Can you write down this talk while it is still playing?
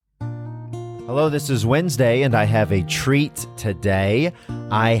Hello, this is Wednesday, and I have a treat today.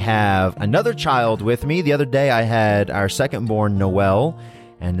 I have another child with me. The other day I had our second-born, Noel,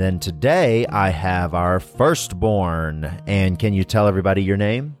 and then today I have our firstborn. And can you tell everybody your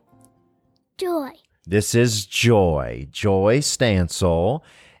name? Joy. This is Joy Stansel.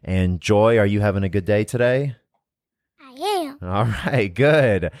 And Joy, are you having a good day today? I am. All right,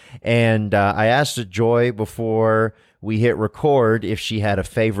 good. And I asked Joy before we hit record if she had a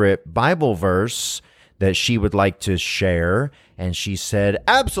favorite Bible verse that she would like to share, and she said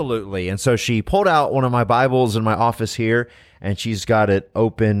absolutely. And so she pulled out one of my Bibles in my office here, and she's got it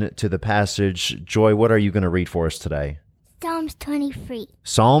open to the passage. Joy, what are you going to read for us today? Psalms 23.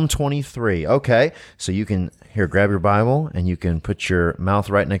 Psalm 23. Okay, so you can, here, grab your Bible, and you can put your mouth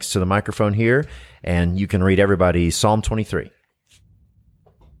right next to the microphone here, and you can read everybody Psalm 23.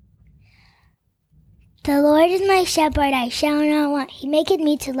 The Lord is my shepherd, I shall not want. He maketh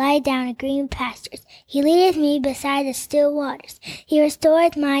me to lie down in green pastures. He leadeth me beside the still waters. He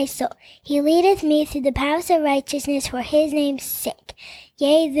restoreth my soul. He leadeth me through the paths of righteousness for his name's sake.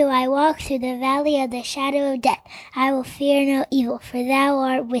 Yea, though I walk through the valley of the shadow of death, I will fear no evil, for thou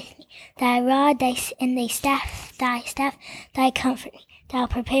art with me. Thy rod and thy staff, thy comfort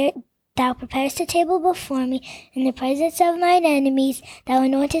me. Thou preparest a table before me in the presence of mine enemies. Thou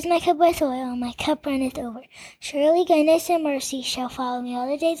anointest my cup with oil, and my cup runneth over. Surely goodness and mercy shall follow me all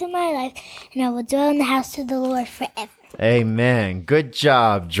the days of my life, and I will dwell in the house of the Lord forever. Amen. Good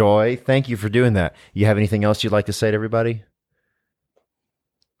job, Joy. Thank you for doing that. You have anything else you'd like to say to everybody?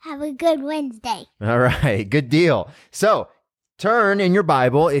 Have a good Wednesday. All right, good deal. So turn in your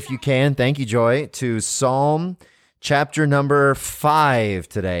Bible, if you can, thank you, Joy, to Psalm chapter number 5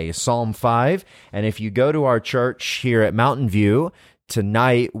 today, Psalm 5. And if you go to our church here at Mountain View,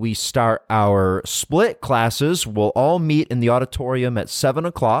 tonight we start our split classes. We'll all meet in the auditorium at 7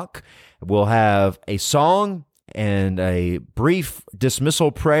 o'clock. We'll have a song and a brief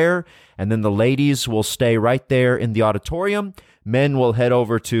dismissal prayer, and then the ladies will stay right there in the auditorium. Men will head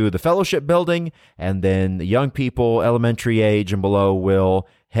over to the fellowship building, and then the young people, elementary age and below, will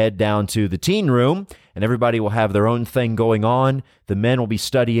head down to the teen room, and everybody will have their own thing going on. The men will be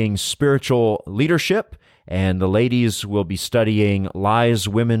studying spiritual leadership, and the ladies will be studying Lies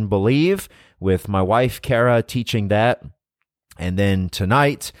Women Believe, with my wife, Kara, teaching that. And then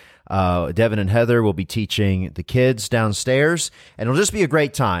tonight, Devin and Heather will be teaching the kids downstairs, and it'll just be a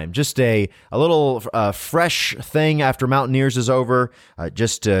great time. Just a little fresh thing after Mountaineers is over,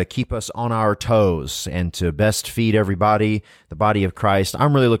 just to keep us on our toes and to best feed everybody, the body of Christ.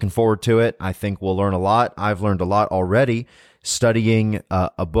 I'm really looking forward to it. I think we'll learn a lot. I've learned a lot already studying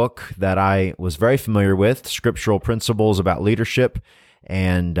a book that I was very familiar with, Scriptural Principles About Leadership.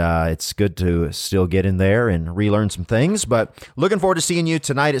 And it's good to still get in there and relearn some things. But looking forward to seeing you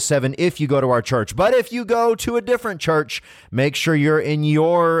tonight at 7 if you go to our church. But if you go to a different church, make sure you're in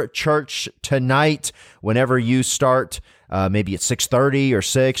your church tonight whenever you start. Maybe at 6:30 or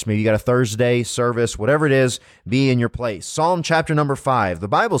 6. Maybe you got a Thursday service. Whatever it is, be in your place. Psalm chapter number 5. The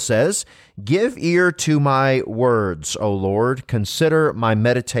Bible says, "Give ear to my words, O Lord. Consider my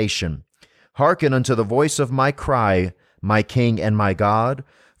meditation. Hearken unto the voice of my cry, my King and my God,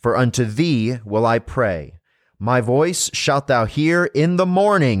 for unto thee will I pray. My voice shalt thou hear in the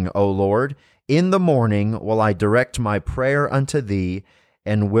morning, O Lord. In the morning will I direct my prayer unto thee,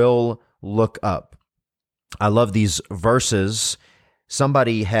 and will look up." I love these verses.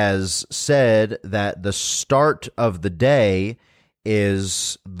 Somebody has said that the start of the day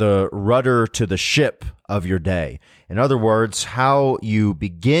is the rudder to the ship of your day. In other words, how you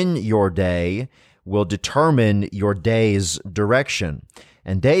begin your day will determine your day's direction.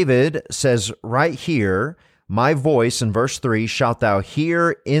 And David says right here, "My voice," in verse 3, "shalt thou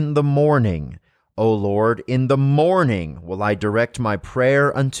hear in the morning, O Lord. In the morning will I direct my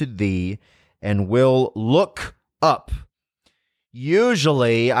prayer unto thee, and will look up."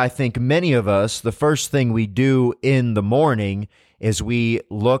 Usually, I think many of us, the first thing we do in the morning is we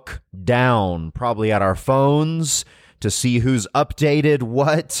look down, probably at our phones, to see who's updated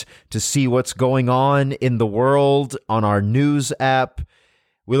what, to see what's going on in the world on our news app.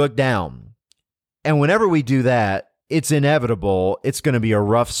 We look down. And whenever we do that, it's inevitable it's going to be a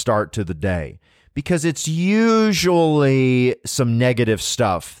rough start to the day, because it's usually some negative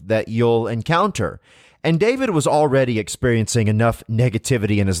stuff that you'll encounter. And David was already experiencing enough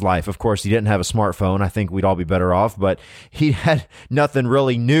negativity in his life. Of course, he didn't have a smartphone. I think we'd all be better off, but he had nothing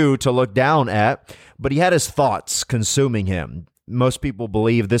really new to look down at, but he had his thoughts consuming him. Most people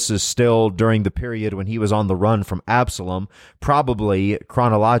believe this is still during the period when he was on the run from Absalom, probably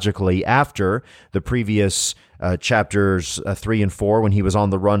chronologically after the previous chapters 3 and 4, when he was on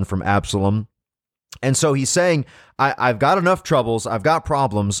the run from Absalom. And so he's saying, I've got enough troubles. I've got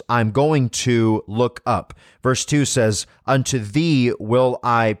problems. I'm going to look up. Verse 2 says, unto thee will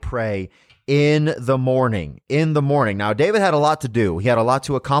I pray in the morning. In the morning. Now, David had a lot to do. He had a lot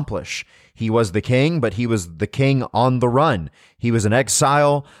to accomplish. He was the king, but he was the king on the run. He was in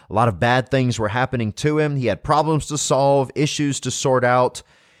exile. A lot of bad things were happening to him. He had problems to solve, issues to sort out.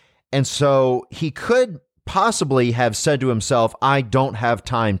 And so he could possibly have said to himself, I don't have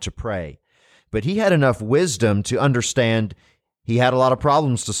time to pray. But he had enough wisdom to understand he had a lot of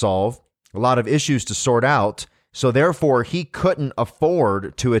problems to solve, a lot of issues to sort out. So therefore, he couldn't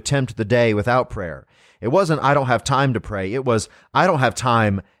afford to attempt the day without prayer. It wasn't, I don't have time to pray. It was, I don't have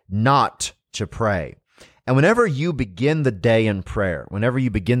time not to pray. And whenever you begin the day in prayer, whenever you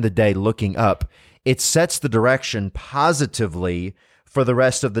begin the day looking up, it sets the direction positively for the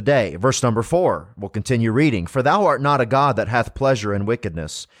rest of the day. Verse number 4, we'll continue reading. For thou art not a God that hath pleasure in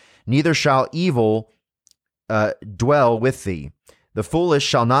wickedness, neither shall evil dwell with thee. The foolish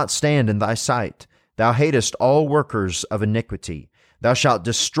shall not stand in thy sight. Thou hatest all workers of iniquity. Thou shalt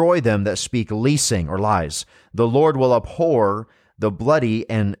destroy them that speak leasing or lies. The Lord will abhor the bloody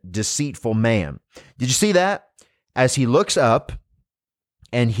and deceitful man. Did you see that? As he looks up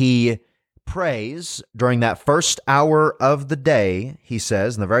and he prays during that first hour of the day, he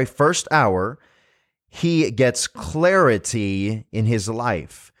says, in the very first hour, he gets clarity in his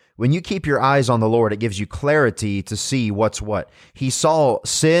life. When you keep your eyes on the Lord, it gives you clarity to see what's what. He saw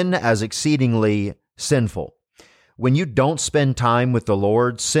sin as exceedingly sinful. When you don't spend time with the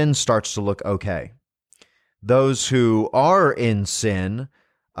Lord, sin starts to look okay. Those who are in sin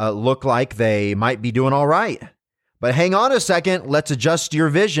look like they might be doing all right. But hang on a second. Let's adjust your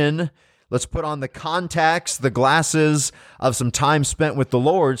vision. Let's put on the contacts, the glasses of some time spent with the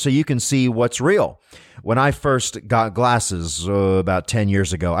Lord so you can see what's real. When I first got glasses about 10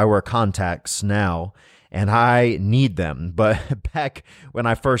 years ago, I wear contacts now, and I need them. But back when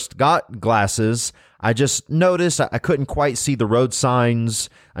I first got glasses, I just noticed I couldn't quite see the road signs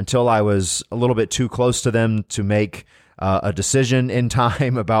until I was a little bit too close to them to make a decision in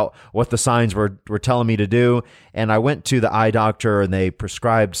time about what the signs were telling me to do. And I went to the eye doctor and they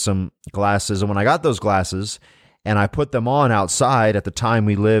prescribed some glasses. And when I got those glasses and I put them on outside, at the time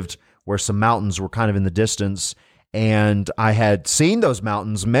we lived where some mountains were kind of in the distance, and I had seen those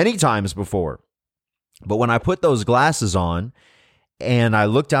mountains many times before. But when I put those glasses on and I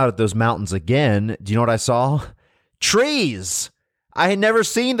looked out at those mountains again, do you know what I saw? Trees. I had never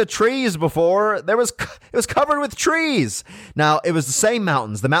seen the trees before. It was covered with trees. Now, it was the same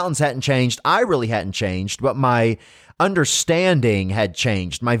mountains. The mountains hadn't changed. I really hadn't changed, but my understanding had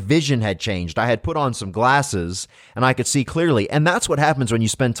changed. My vision had changed. I had put on some glasses and I could see clearly. And that's what happens when you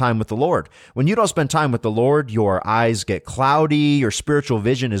spend time with the Lord. When you don't spend time with the Lord, your eyes get cloudy, your spiritual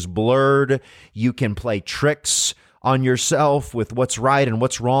vision is blurred. You can play tricks on yourself with what's right and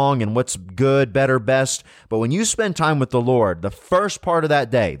what's wrong and what's good, better, best. But when you spend time with the Lord, the first part of that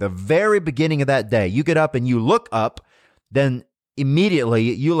day, the very beginning of that day, you get up and you look up, then immediately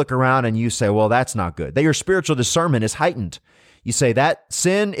you look around and you say, well, that's not good. That your spiritual discernment is heightened. You say that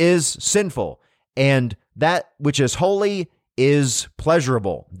sin is sinful and that which is holy is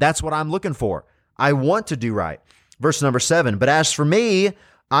pleasurable. That's what I'm looking for. I want to do right. Verse number 7, but as for me,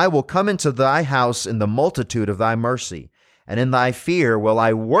 I will come into thy house in the multitude of thy mercy, and in thy fear will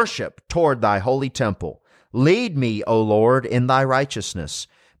I worship toward thy holy temple. Lead me, O Lord, in thy righteousness,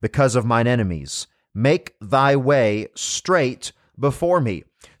 because of mine enemies. Make thy way straight before me.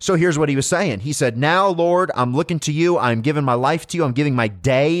 So here's what he was saying. He said, now, Lord, I'm looking to you. I'm giving my life to you. I'm giving my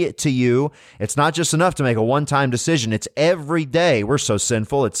day to you. It's not just enough to make a one-time decision. It's every day. We're so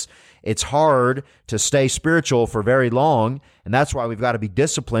sinful. It's hard to stay spiritual for very long, and that's why we've got to be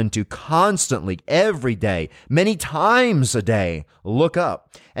disciplined to constantly, every day, many times a day, look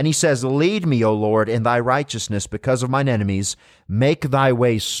up. And he says, lead me, O Lord, in thy righteousness because of mine enemies. Make thy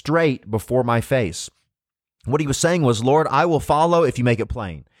way straight before my face. What he was saying was, Lord, I will follow if you make it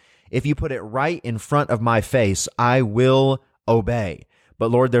plain. If you put it right in front of my face, I will obey.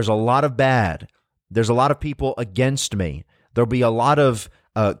 But Lord, there's a lot of bad. There's a lot of people against me. There'll be a lot of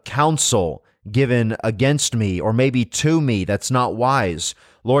counsel given against me or maybe to me that's not wise.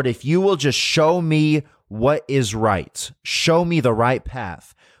 Lord, if you will just show me what is right, show me the right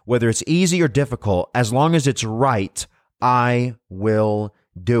path, whether it's easy or difficult, as long as it's right, I will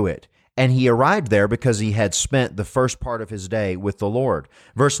do it. And he arrived there because he had spent the first part of his day with the Lord.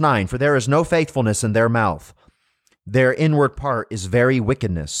 Verse 9, for there is no faithfulness in their mouth. Their inward part is very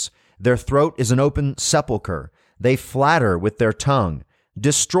wickedness. Their throat is an open sepulchre. They flatter with their tongue.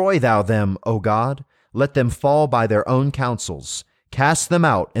 Destroy thou them, O God. Let them fall by their own counsels. Cast them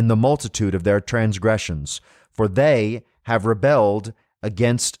out in the multitude of their transgressions, for they have rebelled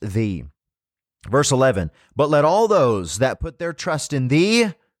against thee. Verse 11, but let all those that put their trust in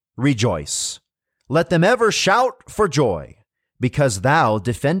thee rejoice. Let them ever shout for joy, because thou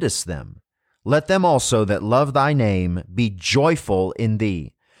defendest them. Let them also that love thy name be joyful in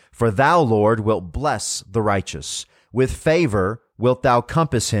thee. For thou, Lord, wilt bless the righteous. With favor wilt thou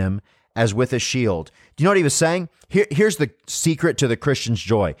compass him as with a shield. Do you know what he was saying? Here's the secret to the Christian's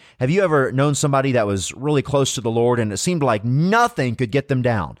joy. Have you ever known somebody that was really close to the Lord and it seemed like nothing could get them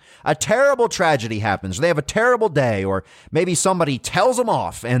down? A terrible tragedy happens. They have a terrible day, or maybe somebody tells them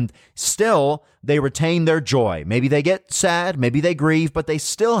off and still they retain their joy. Maybe they get sad, maybe they grieve, but they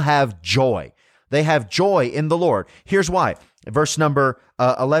still have joy. They have joy in the Lord. Here's why. Verse number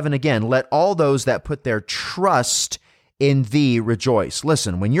 11 again, let all those that put their trust in thee rejoice.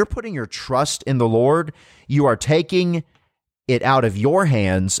 Listen, when you're putting your trust in the Lord, you are taking it out of your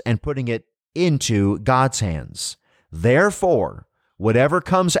hands and putting it into God's hands. Therefore, whatever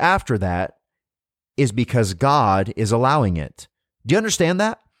comes after that is because God is allowing it. Do you understand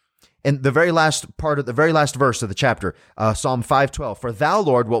that? And the very last part of the very last verse of the chapter, Psalm 5:12, for thou,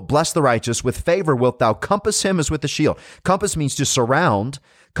 Lord, wilt bless the righteous. With favor wilt thou compass him as with a shield. Compass means to surround.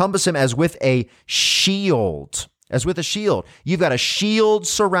 Compass him as with a shield. As with a shield. You've got a shield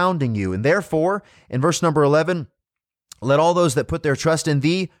surrounding you. And therefore, in verse number 11, let all those that put their trust in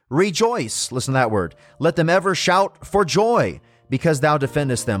thee rejoice. Listen to that word. Let them ever shout for joy, because thou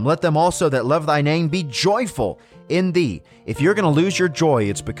defendest them. Let them also that love thy name be joyful in thee. If you're going to lose your joy,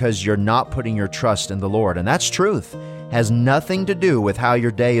 it's because you're not putting your trust in the Lord. And that's truth. Has nothing to do with how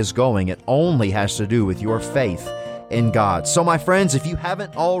your day is going. It only has to do with your faith in God. So my friends, if you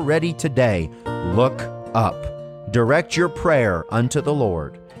haven't already today, look up. Direct your prayer unto the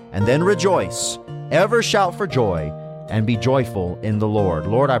Lord, and then rejoice. Ever shout for joy, and be joyful in the Lord.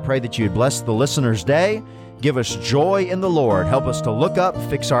 Lord, I pray that you would bless the listener's day. Give us joy in the Lord. Help us to look up,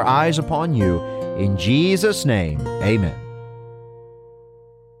 fix our eyes upon you. In Jesus' name, amen.